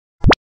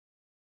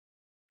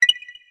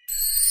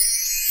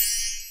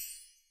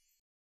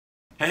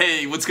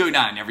Hey, what's going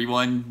on,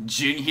 everyone?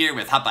 Jun here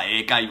with Hapa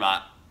英会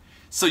話.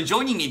 So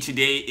joining me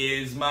today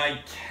is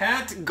my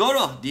cat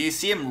Goro. Do you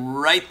see him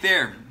right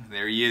there?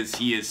 There he is.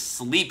 He is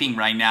sleeping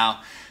right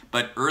now.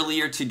 But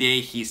earlier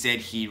today, he said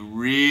he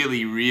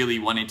really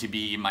wanted to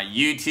be in my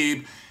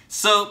YouTube.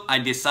 So I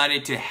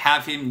decided to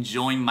have him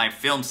join my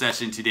film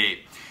session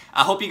today.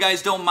 I hope you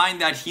guys don't mind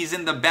that he's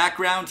in the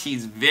background.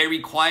 He's very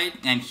quiet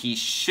and he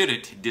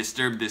shouldn't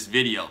disturb this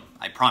video.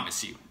 I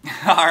promise you.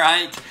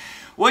 Alright?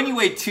 Well,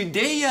 anyway,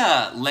 today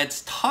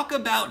let's talk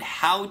about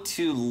how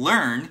to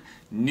learn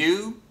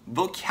new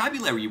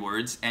vocabulary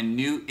words and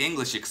new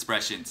English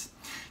expressions.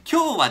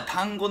 今日は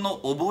単語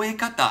の覚え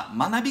方、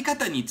学び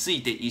方につ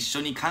いて一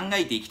緒に考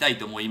えていきたい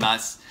と思いま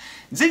す。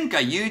前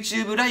回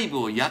YouTube ライブ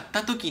をやっ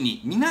た時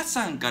に皆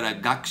さんから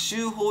学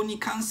習法に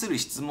関する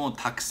質問を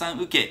たくさん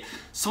受け、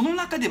その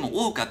中で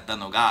も多かった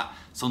のが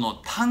その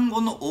単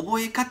語の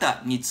覚え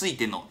方につい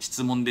ての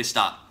質問でし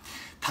た。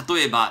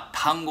例えば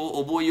単語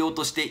を覚えよう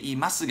としてい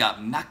ますが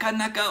なか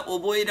なか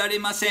覚えられ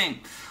ません。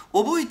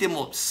覚えて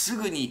もす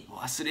ぐに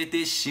忘れ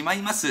てしま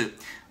います。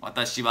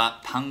私は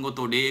単語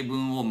と例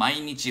文を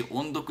毎日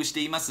音読し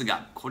ています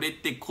がこれっ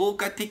て効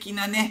果的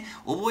なね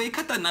覚え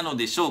方なの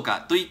でしょう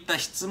かといった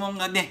質問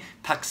がね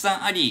たくさ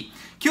んあり、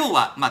今日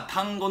は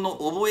単語の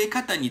覚え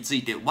方につ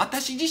いて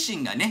私自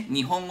身がね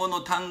日本語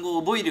の単語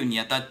を覚えるに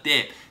あたっ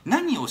て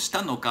何をし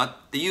たのか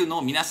っていうの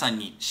を皆さん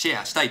にシ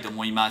ェアしたいと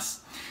思いま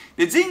す。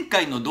で前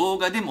回の動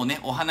画でもね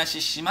お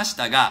話ししまし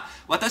たが、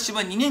私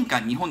は2年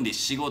間日本で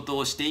仕事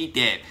をしてい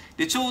て、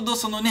でちょうど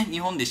そのね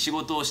日本で仕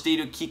事をしてい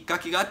るきっか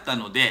けがあった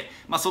ので、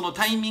その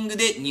タイミング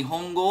で日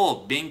本語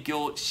を勉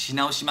強し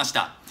直しまし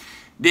た。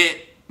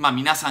で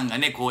皆さんが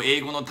ね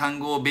英語の単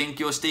語を勉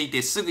強してい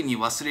てすぐに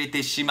忘れ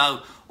てしま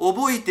う、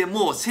覚えて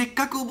もせっ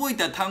かく覚え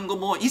た単語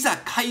もいざ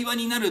会話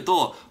になる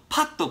と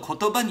パッと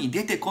言葉に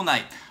出てこな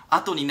い、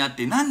後になっ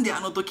てなんで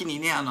あの時に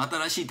ね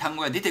新しい単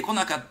語が出てこ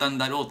なかったん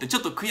だろうってちょ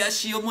っと悔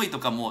しい思いと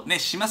かもね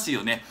します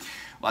よね。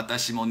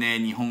私もね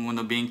日本語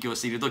の勉強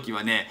している時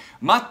はね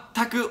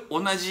全く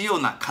同じよ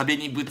うな壁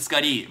にぶつか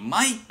り、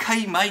毎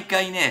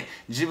回ね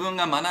自分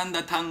が学ん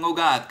だ単語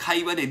が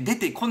会話で出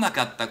てこな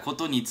かったこ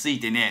とについ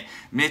てね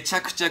めち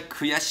ゃくちゃ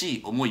悔し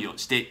い思いを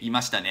してい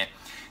ましたね。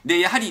で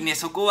やはりね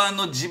そこは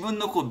自分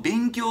の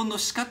勉強の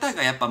仕方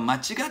がやっぱ間違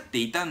って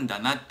いたんだ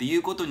なってい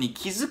うことに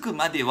気づく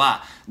まで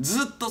は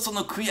ずっとそ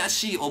の悔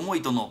しい思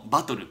いとの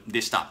バトル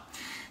でした。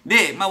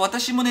で、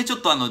私もねちょっ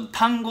と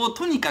単語を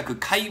とにかく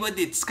会話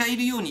で使え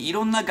るようにい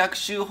ろんな学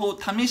習法を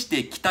試し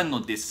てきた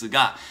のです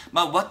が、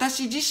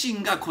私自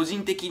身が個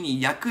人的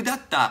に役立っ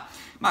た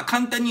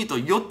簡単に言うと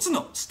4つ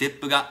のステ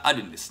ップがあ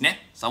るんです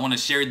ね。So I want to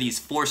share these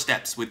 4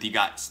 steps with you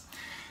guys.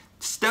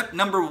 Step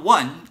number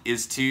 1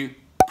 is to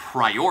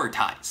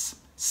prioritize.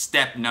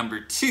 Step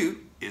number 2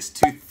 is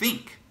to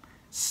think.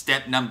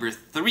 Step number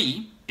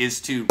 3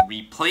 is to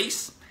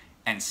replace.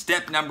 And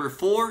step number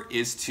 4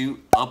 is to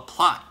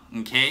apply.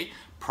 Okay?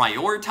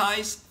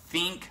 Prioritize,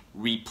 think,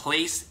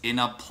 replace,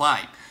 and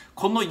apply.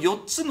 この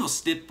4つの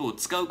ステップを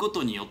使うこ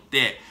とによっ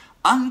て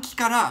暗記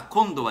から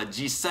今度は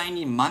実際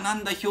に学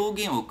んだ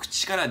表現を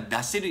口から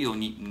出せるよう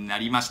にな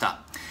りまし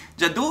た。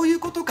じゃあどういう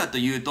ことかと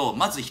いうと、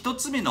まず1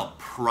つ目の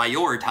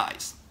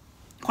prioritize。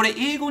これ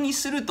英語に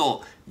する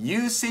と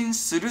優先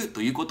する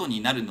ということに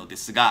なるので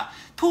すが、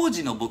当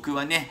時の僕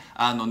はね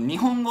日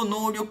本語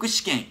能力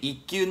試験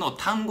1級の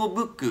単語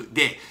ブック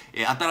で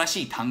新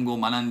しい単語を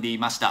学んでい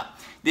ました。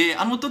で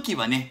あの時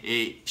はね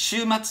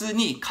週末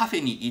にカフ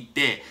ェに行っ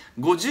て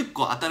50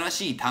個新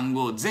しい単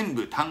語を全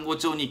部単語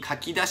帳に書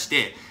き出し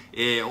て、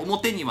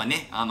表には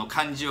ね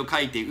漢字を書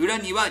いて裏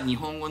には日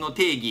本語の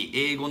定義、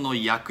英語の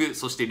訳、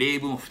そして例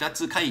文を2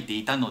つ書いて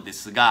いたので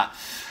すが、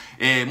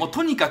もう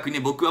とにかくね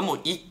僕はも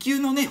う一級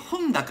のね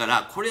本だか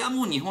らこれは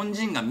もう日本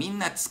人がみん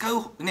な使う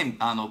ね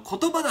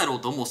言葉だろう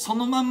ともうそ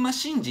のまんま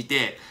信じ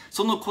て、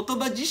その言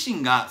葉自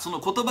身がその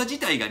言葉自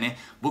体がね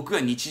僕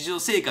が日常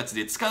生活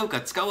で使う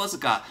か使わず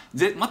か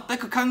全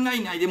く考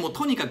えないでもう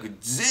とにかく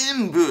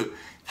全部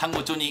単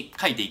語帳に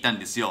書いていたん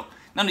ですよ。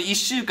なので1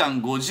週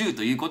間50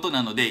ということ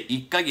なので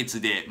1ヶ月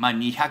で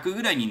200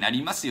ぐらいにな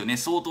りますよね。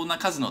相当な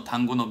数の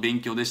単語の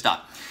勉強でし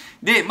た。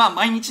で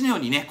毎日のよう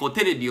にね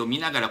テレビを見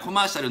ながらコ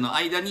マーシャルの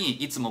間に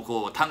いつ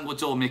も単語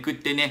帳をめくっ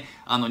てね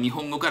日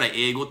本語から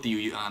英語って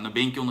いう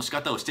勉強の仕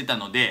方をしてた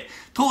ので、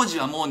当時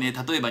はもうね例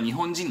えば日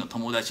本人の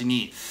友達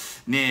に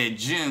「ねえ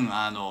ジュン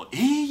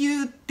英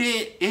雄っ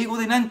て英語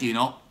でなんて言う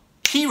の？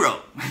ヒーロー」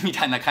み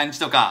たいな感じ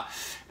とか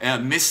「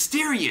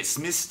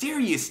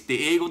mysterious っ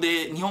て英語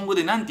で日本語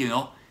でなんて言う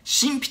の？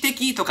神秘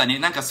的」とかね、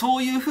なんかそ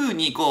ういう風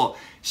に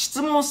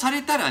質問さ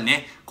れたら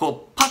ねパ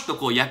ッと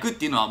訳っ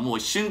ていうのはもう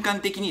瞬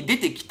間的に出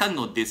てきた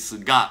ので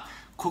すが、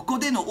ここ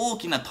での大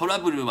きなトラ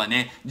ブルは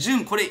ね、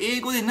純これ英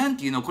語でなん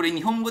て言うの、これ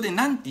日本語で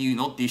なんて言う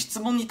のっていう質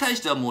問に対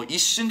してはもう一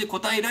瞬で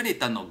答えられ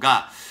たの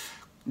が、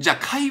じゃあ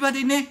会話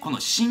でねこの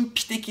神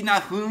秘的な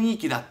雰囲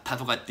気だった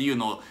とかっていう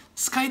のを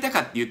使いた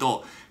かっていう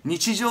と、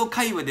日常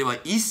会話では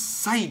一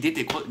切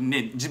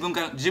自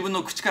分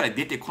の口から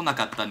出てこな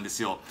かったんで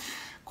すよ。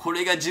こ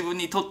れが自分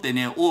にとって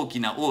ね大き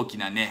な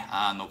ね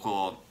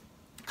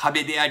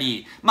壁であ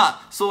り、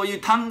そうい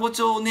う単語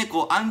帳をね、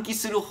暗記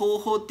する方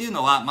法っていう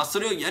のは、そ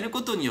れをやる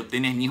ことによって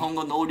ね、日本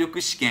語能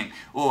力試験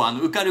を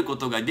受かるこ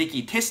とがで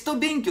き、テスト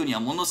勉強には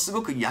ものす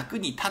ごく役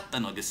に立った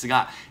のです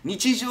が、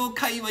日常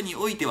会話に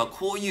おいては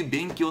こういう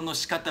勉強の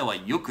仕方は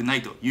良くな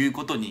いという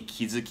ことに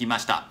気づきま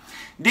した。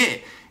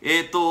で、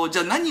じ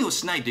ゃあ何を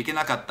しないといけ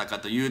なかったか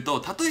という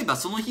と、例えば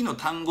その日の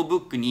単語ブ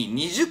ックに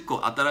20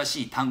個新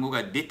しい単語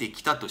が出て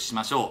きたとし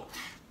ましょう。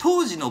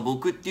当時の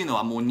僕っていうの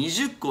はもう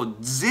20個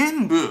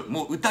全部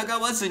もう疑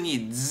わず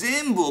に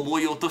全部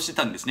覚えようとして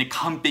たんですね。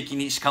完璧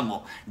に。しか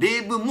も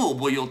例文も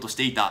覚えようとし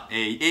ていた、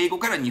英語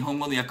から日本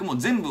語の訳も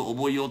全部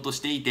覚えようとし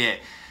てい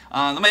て、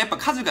やっぱ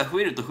数が増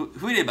え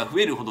れば増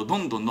えるほどど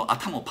んどんの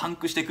頭をパン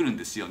クしてくるん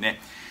ですよ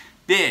ね。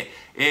で、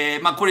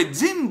これ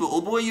全部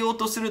覚えよう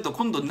とすると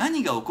今度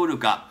何が起こる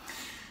か。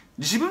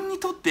自分に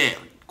とって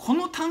こ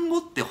の単語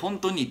って本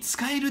当に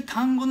使える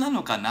単語な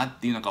のかなっ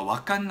ていうのが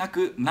分かんな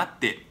くなっ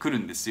てくる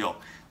んですよ。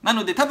な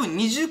ので多分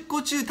20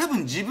個中、多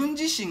分自分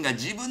自身が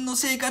自分の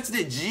生活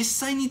で実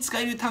際に使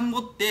える単語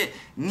って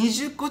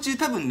20個中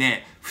多分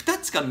ね、2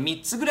つか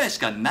3つぐらいし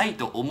かない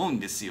と思うん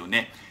ですよ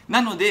ね。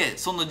なので、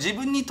その自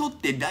分にとっ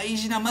て大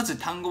事なまず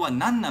単語は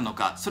何なの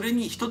か、それ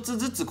に一つ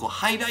ずつ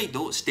ハイライ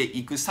トをして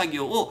いく作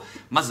業を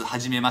まず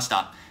始めまし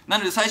た。な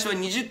ので最初は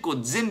20個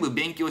全部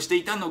勉強して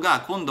いたの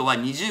が、今度は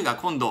20が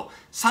今度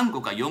3個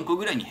か4個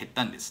ぐらいに減っ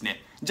たんです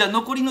ね。じゃあ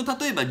残りの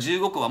例えば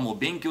15個はもう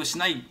勉強し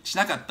な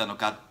かったの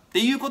かって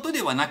いうこと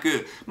ではな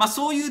く、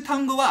そういう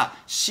単語は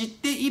知っ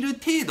ている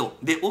程度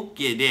で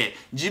OK で、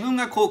自分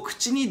が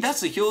口に出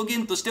す表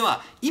現として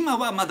は今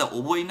はまだ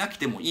覚えなく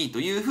てもいいと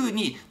いうふう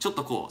にちょっ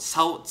と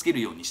差をつけ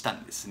るようにした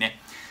んですね。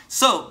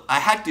So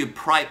I had to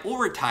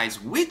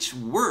prioritize which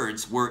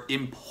words were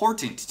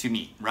important to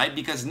me, right?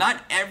 Because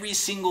not every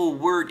single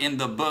word in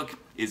the book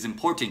is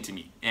important to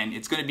me, and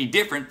it's going to be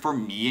different for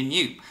me and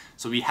you.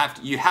 So you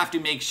have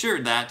to make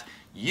sure that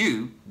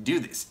you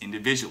do this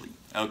individually,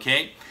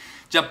 okay?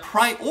じゃあ、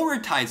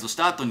prioritize をし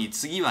た後に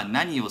次は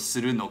何を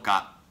するの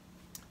か。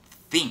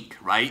think,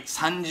 right?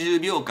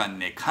 30秒間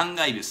ね、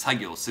考える作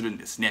業をするん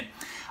ですね。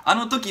あ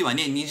の時は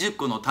ね、20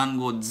個の単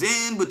語を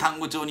全部単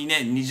語帳にね、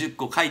20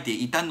個書いて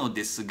いたの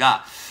です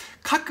が、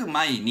書く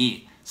前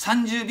に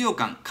30秒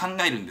間考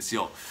えるんです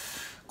よ。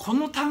こ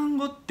の単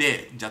語っ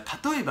て、じゃ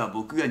あ例えば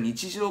僕が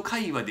日常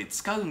会話で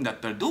使うんだっ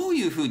たらどう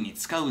いうふうに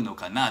使うの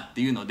かなっ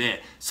ていうの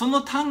で、そ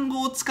の単語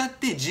を使っ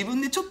て自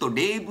分でちょっと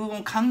例文を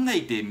考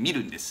えてみ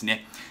るんです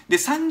ね。で、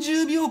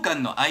30秒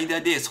間の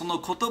間でそ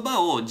の言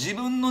葉を自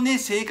分のね、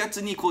生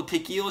活に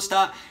適用し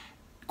た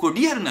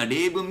リアルな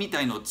例文み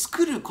たいのを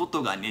作るこ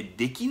とがね、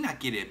できな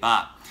けれ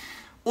ば、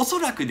おそ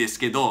らくです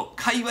けど、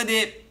会話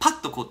でパ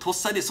ッととっ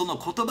さでそ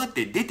の言葉っ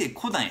て出て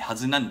こないは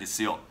ずなんで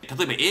すよ。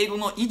例えば英語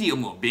のイディオ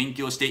ムを勉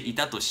強してい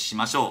たとし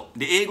ましょう。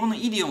で、英語の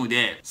イディオム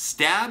で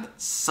stab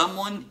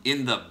someone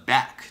in the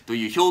back と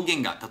いう表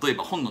現が例え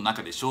ば本の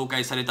中で紹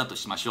介されたと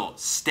しましょう。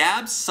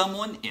stab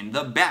someone in the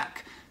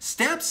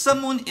back。stab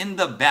someone in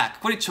the back。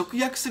これ直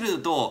訳する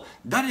と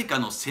誰か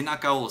の背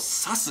中を刺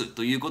す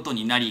ということ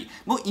になり、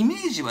もうイメ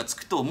ージはつ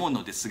くと思う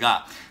のです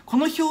が、こ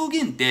の表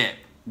現っ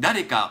て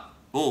誰か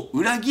を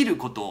裏切る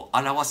ことを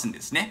表すん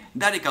ですね。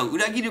誰かを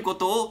裏切るこ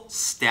とを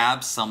stab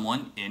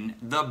someone in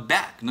the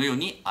back のよう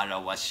に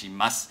表し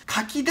ます。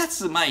書き出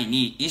す前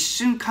に一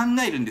瞬考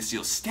えるんです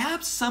よ。stab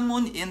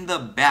someone in the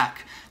back。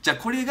じゃあ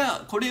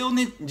これを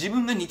ね、自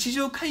分が日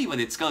常会話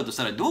で使うとし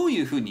たらどう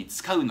いうふうに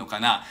使うのか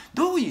な、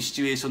どういうシ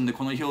チュエーションで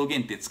この表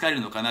現って使え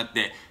るのかなっ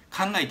て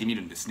考えてみ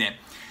るんです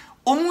ね。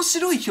面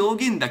白い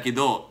表現だけ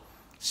ど、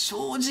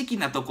正直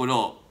なとこ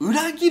ろ、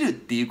裏切るっ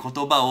ていう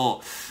言葉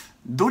を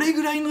どれ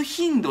ぐらいの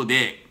頻度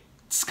で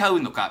使う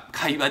のか、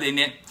会話で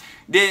ね。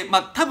で、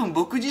多分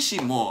僕自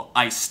身も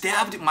I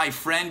stabbed my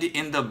friend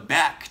in the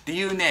back って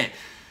いうね、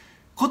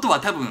ことは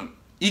多分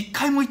一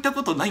回も言った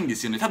ことないんで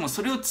すよね。多分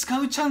それを使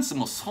うチャンス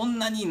もそん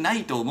なにな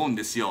いと思うん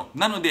ですよ。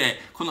なの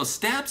で、この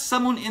stab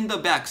someone in the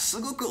back す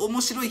ごく面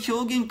白い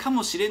表現か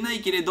もしれな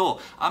いけれど、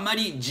あま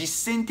り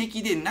実践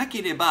的でな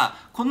ければ、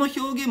この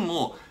表現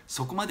も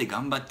そこまで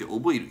頑張って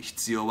覚える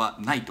必要は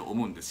ないと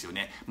思うんですよ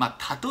ね。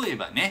例え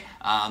ばね、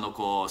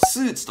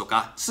スーツと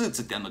か、スー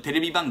ツってテ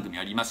レビ番組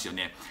ありますよ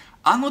ね。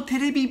テ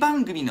レビ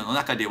番組の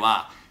中で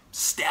は、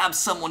stab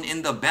someone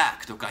in the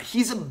back とか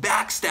he's a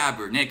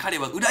backstabber ね、彼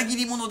は裏切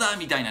り者だ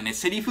みたいなね、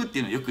セリフって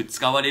いうのよく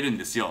使われるん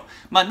ですよ。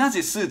な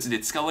ぜスーツで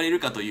使われる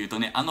かというと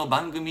ね、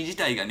番組自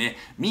体がね、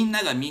みん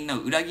ながみんなを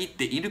裏切っ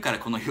ているから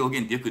この表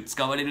現ってよく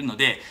使われるの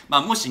で、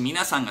もし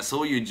皆さんが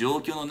そういう状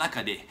況の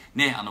中で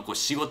ね、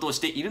仕事をし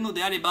ているの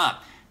であれ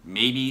ば、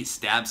Maybe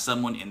stab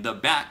someone in the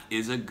back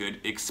is a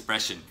good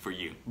expression for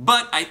you.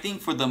 But I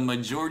think for the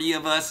majority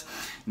of us,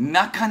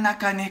 なかな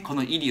かねこ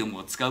のイディオム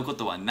を使うこ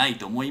とはない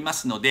と思いま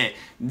すので、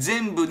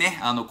全部ね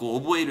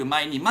覚える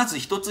前にまず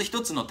一つ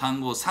一つの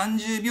単語を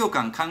30秒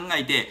間考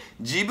えて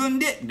自分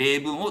で例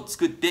文を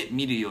作って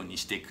みるように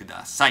してく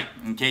ださい。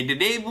Okay? で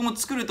例文を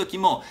作る時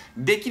も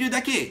できる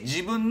だけ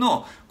自分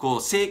の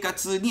生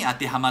活に当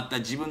てはまった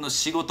自分の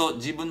仕事、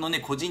自分のね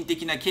個人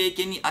的な経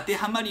験に当て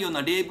はまるよう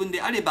な例文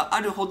であれば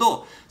あるほ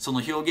ど、その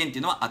表現ってい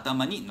うのは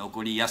頭に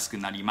残りやすく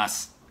なりま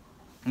す。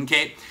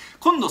Okay?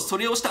 今度そ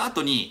れをした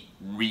後に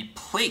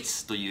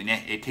replace という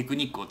ねテク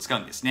ニックを使う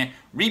んですね。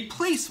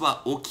replace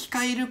は置き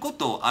換えるこ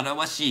とを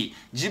表し、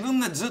自分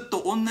がずっ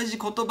と同じ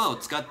言葉を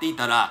使ってい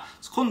たら、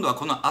今度は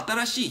この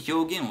新しい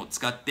表現を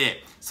使っ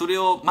てそれ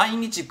を毎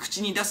日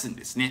口に出すん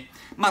ですね。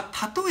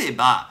例え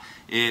ば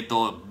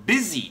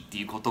busy って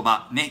いう言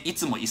葉ね、い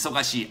つも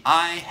忙しい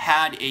I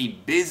had a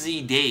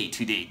busy day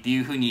today って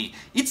いうふうに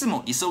いつ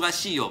も忙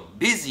しいを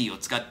busy を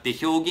使って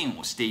表現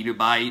をしている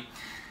場合、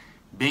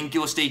勉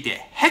強してい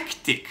て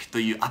hectic と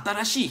いう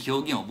新しい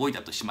表現を覚え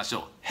たとしまし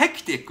ょう。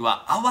hectic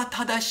は慌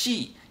ただ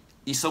しい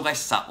忙し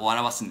さを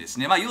表すんです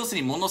ね。要す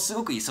るにものす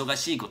ごく忙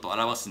しいことを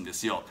表すんで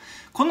すよ。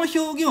この表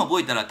現を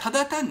覚えたらた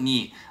だ単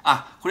に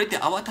これって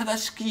慌ただ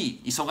し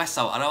い忙し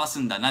さを表す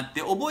んだなっ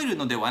て覚える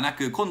のではな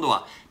く、今度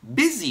は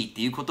busy って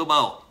いう言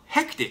葉を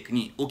hectic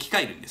に置き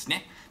換えるんです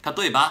ね。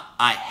例えば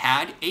I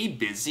had a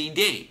busy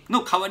day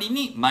の代わり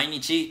に毎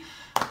日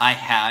I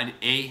had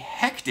a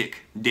hectic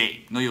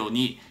day のよう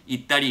に言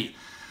ったり、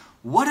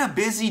What a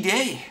busy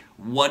day!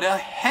 What a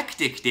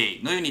hectic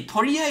day! のように、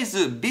とりあえ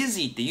ず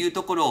busy っていう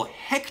ところを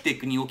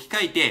hectic に置き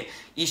換えて、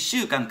1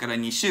週間から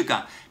2週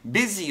間、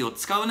busy を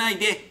使わない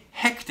で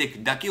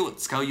hectic だけを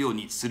使うよう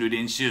にする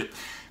練習。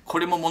こ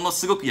れももの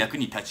すごく役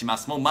に立ちま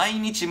す。もう毎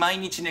日毎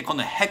日ね、こ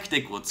の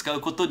hectic を使う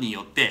ことに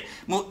よって、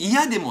もう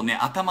嫌でもね、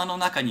頭の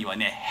中には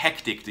ね、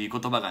hectic という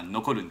言葉が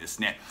残るんです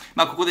ね。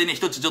ここでね、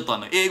一つちょっと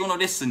英語の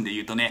レッスンで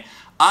言うとね、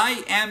I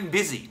am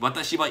busy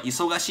私は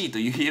忙しいと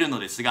言えるの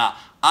ですが、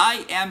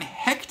I am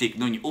hectic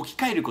のように置き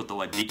換えること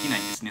はできない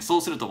んですね。そ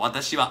うすると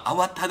私は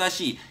慌ただ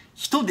しい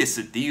人で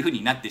すっていうふう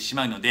になってし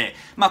まうので、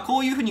こ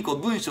ういうふうに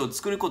文章を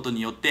作ること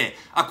によって、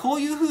こ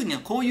ういうふうに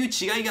こういう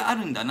違いがあ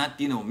るんだなっ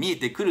ていうのも見え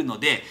てくるの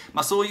で、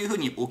そういうふう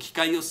に置き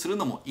換えをする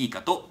のもいい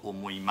かと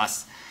思いま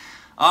す。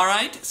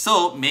Alright,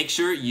 so make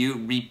sure you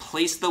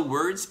replace the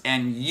words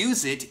and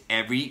use it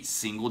every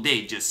single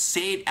day. Just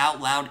say it out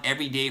loud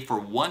every day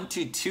for 1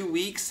 to 2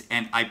 weeks,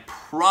 and I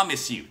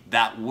promise you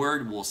that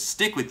word will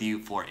stick with you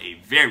for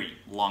a very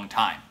long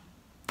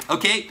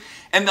time.Okay,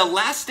 and the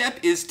last step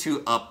is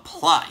to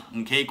apply.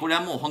 Okay, これ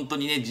はもう本当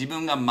にね、自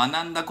分が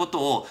学んだこと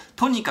を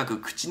とにかく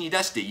口に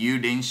出して言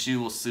う練習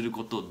をする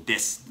ことで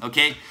す。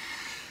Okay?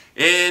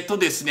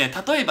 ですね、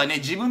例えばね、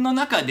自分の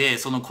中で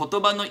その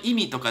言葉の意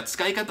味とか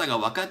使い方が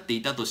分かって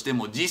いたとして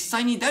も、実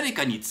際に誰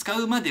かに使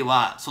うまで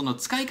は、その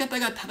使い方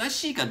が正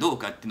しいかどう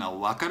かっていう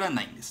のは分から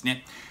ないんです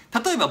ね。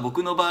例えば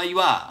僕の場合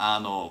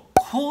は、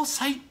交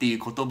際っていう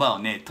言葉を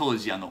ね、当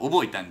時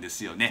覚えたんで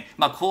すよね。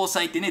交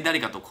際ってね、誰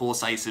かと交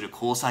際する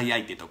交際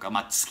相手とか、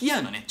付き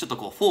合うのね、ちょっと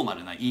フォーマ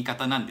ルな言い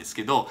方なんです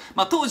けど、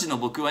当時の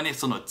僕はね、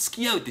その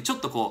付き合うってちょっ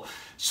と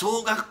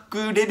小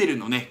学レベル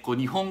のね、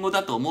日本語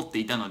だと思って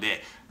いたの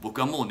で、僕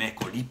はもうね、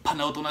立派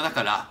な大人だ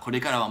から、これ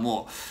からは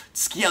もう、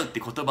付き合うって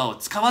言葉を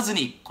使わず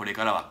に、これ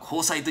からは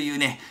交際という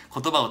ね、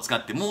言葉を使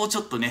って、もうち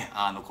ょっとね、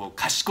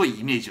賢い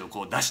イメージを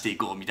出してい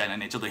こうみたいな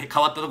ね、ちょっと変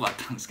わったところあっ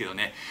たんですけど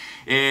ね。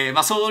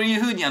そうい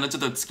うふうに、ちょっ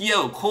と付き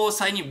合う交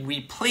際に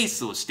リプレイ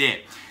スをし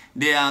て、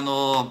で、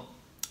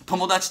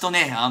友達と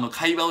ね、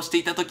会話をして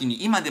いた時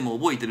に、今でも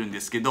覚えてるんで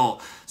すけど、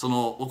そ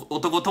の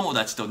男友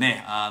達と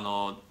ね、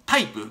タ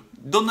イプ、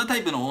どんなタ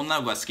イプの女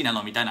の子が好きな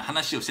のみたいな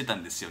話をしてた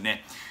んですよ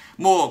ね。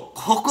もう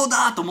ここ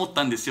だと思っ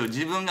たんですよ。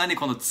自分がね、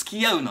この付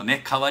き合うの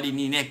ね、代わり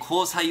にね、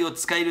交際を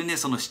使えるね、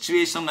そのシチュ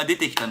エーションが出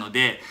てきたの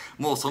で、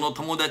もうその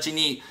友達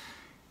に、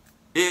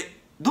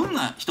どん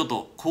な人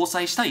と交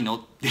際したいの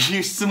ってい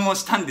う質問を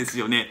したんです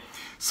よね。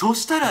そ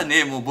したら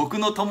ね、もう僕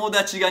の友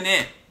達が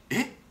ね、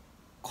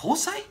交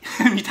際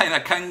みたいな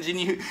感じ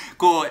に、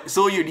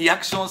そういうリア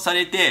クションさ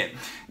れて、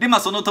で、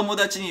その友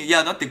達に、い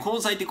や、だって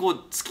交際って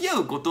付き合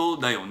うこと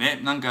だよ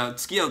ね。なんか、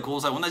付き合う交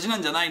際同じな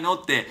んじゃないの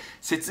って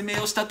説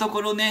明をしたと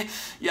ころね、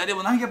いや、で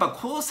もなんかやっぱ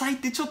交際っ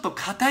てちょっと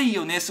硬い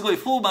よね。すごい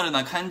フォーマル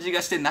な感じ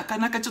がして、なか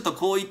なかちょっと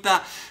こういっ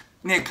た、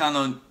ね、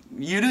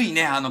ゆるい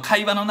ね、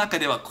会話の中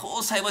では、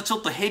交際はちょ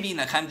っとヘビー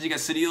な感じが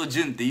するよ、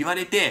純って言わ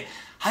れて、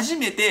初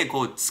めて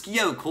付き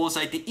合う交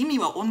際って意味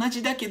は同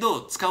じだけ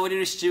ど使われ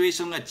るシチュエー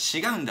ションが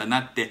違うんだな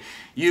って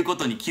いうこ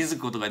とに気づく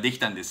ことができ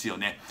たんですよ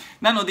ね。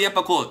なのでやっ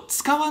ぱ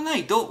使わな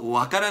いと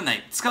わからな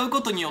い。使うこ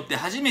とによって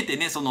初めて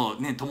ね、その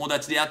ね、友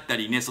達であった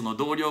りね、その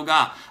同僚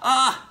が、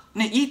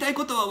ね、言いたい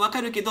ことはわ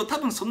かるけど、多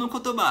分その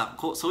言葉、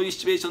そういうシ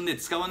チュエーションで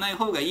使わない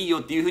方がいい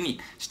よっていうふう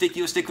に指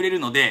摘をしてくれる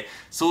ので、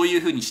そうい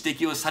うふうに指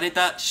摘をされ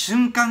た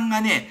瞬間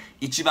がね、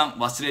一番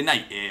忘れな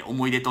い、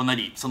思い出とな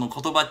り、その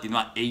言葉っていうの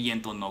は永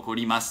遠と残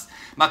ります。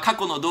過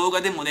去の動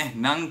画でもね、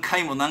何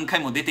回も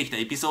出てきた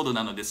エピソード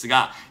なのです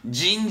が、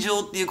尋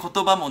常っていう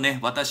言葉もね、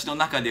私の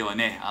中では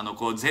ね、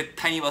絶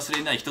対に忘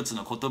れない一つ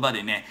の言葉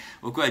でね、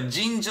僕は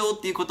尋常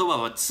っていう言葉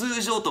は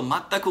通常と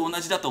全く同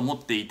じだと思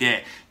ってい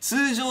て、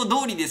通常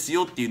通りです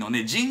よっていうのを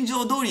ね、尋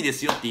常通りで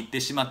すよって言っ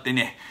てしまって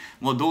ね、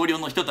もう同僚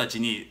の人たち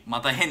に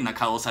また変な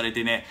顔をされ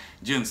てね、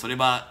潤それ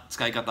は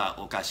使い方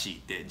おかしいっ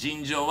て、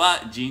尋常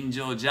は尋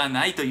常じゃ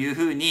ないという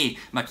ふうに、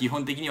基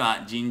本的に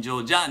は尋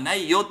常じゃな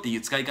いよってい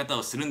う使い方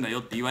をするんだよ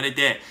って言われ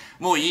て、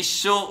もう一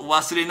生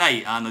忘れな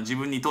い自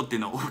分にとって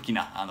の大き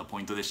なポ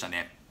イントでした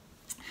ね。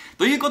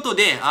ということ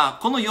で、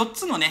この4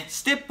つのね、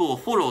ステップを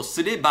フォロー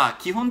すれば、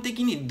基本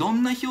的にど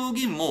んな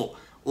表現も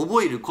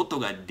覚えること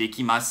がで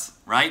きます。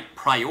Right?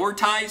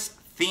 Prioritize,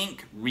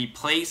 think,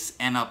 replace,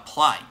 and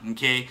apply.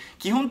 Okay?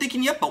 基本的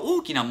にやっぱ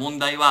大きな問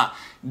題は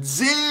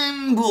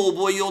全部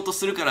覚えようと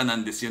するからな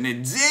んですよ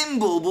ね。全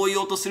部覚え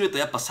ようとすると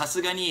やっぱさ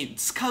すがに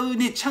使う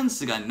ね、チャン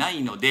スがな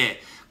いの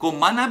で、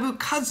学ぶ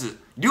数、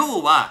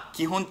量は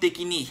基本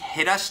的に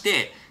減らし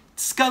て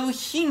使う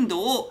頻度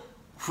を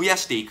増や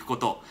していくこ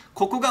と。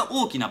ここが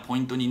大きなポ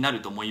イントにな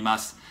ると思いま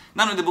す。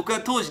なので僕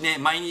は当時ね、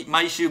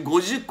毎週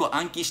50個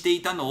暗記して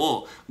いたの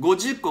を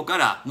50個か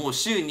らもう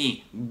週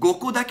に5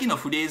個だけの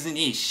フレーズ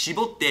に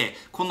絞って、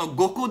この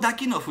5個だ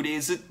けのフレ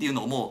ーズっていう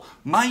のをも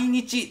う毎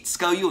日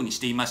使うようにし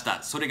ていまし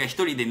た。それが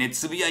一人でね、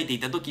つぶやいてい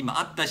た時も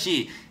あった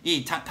し、い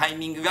いタイ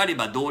ミングがあれ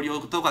ば同僚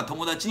とか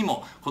友達に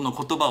もこの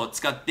言葉を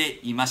使って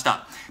いまし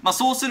た。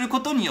そうする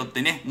ことによっ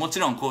てね、もち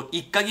ろん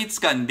1ヶ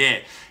月間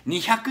で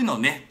200の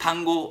ね、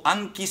単語を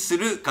暗記す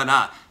るか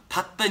ら、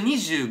たった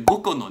25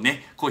個の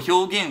ね、表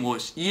現を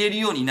言える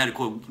ようになる。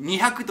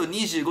200と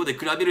25で比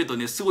べると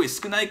ね、すごい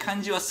少ない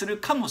感じはする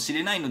かもし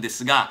れないので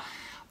すが、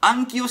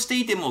暗記をして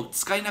いても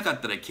使えなかっ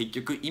たら結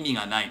局意味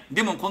がない。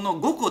でもこの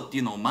5個って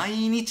いうのを毎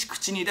日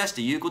口に出し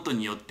て言うこと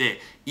によっ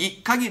て、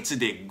1ヶ月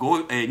で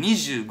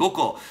25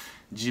個、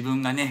自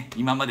分がね、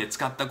今まで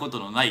使ったこと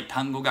のない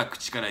単語が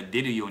口から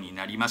出るように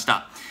なりまし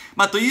た。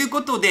という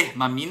ことで、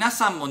皆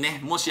さんも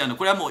ね、もし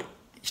これはもう、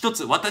一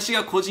つ私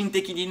が個人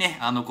的にね、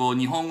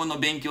日本語の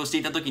勉強をして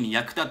いた時に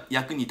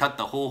役に立っ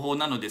た方法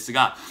なのです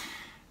が、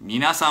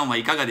皆さんは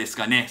いかがです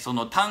かね。そ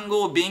の単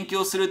語を勉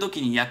強する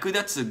時に役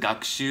立つ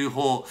学習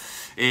法、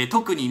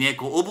特にね、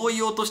覚え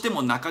ようとして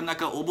もなかな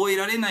か覚え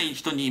られない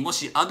人にも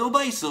しアド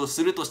バイスを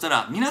するとした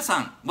ら、皆さ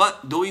んは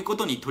どういうこ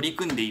とに取り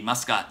組んでいま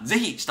すか？ぜ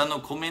ひ下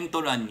のコメン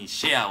ト欄に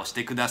シェアをし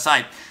てくださ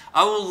い。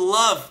I would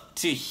love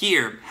to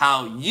hear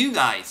how you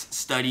guys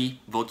study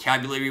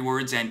vocabulary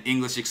words and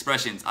English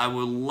expressions. I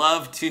would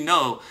love to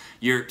know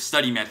your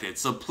study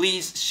methods. So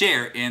please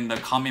share in the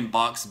comment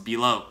box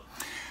below.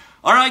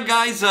 Alright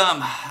guys,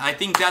 I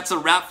think that's a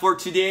wrap for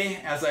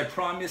today. As I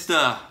promised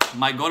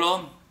my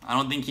Goro, I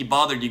don't think he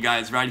bothered you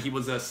guys, right? He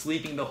was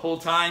sleeping the whole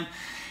time.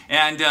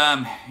 And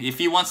if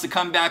he wants to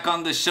come back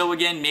on the show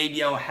again,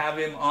 maybe I'll have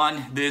him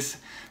on this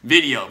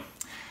video.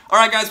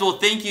 Alright guys, well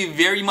thank you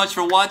very much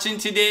for watching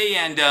today,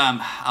 and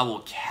I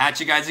will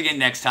catch you guys again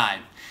next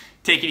time.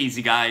 Take it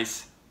easy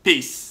guys.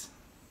 Peace.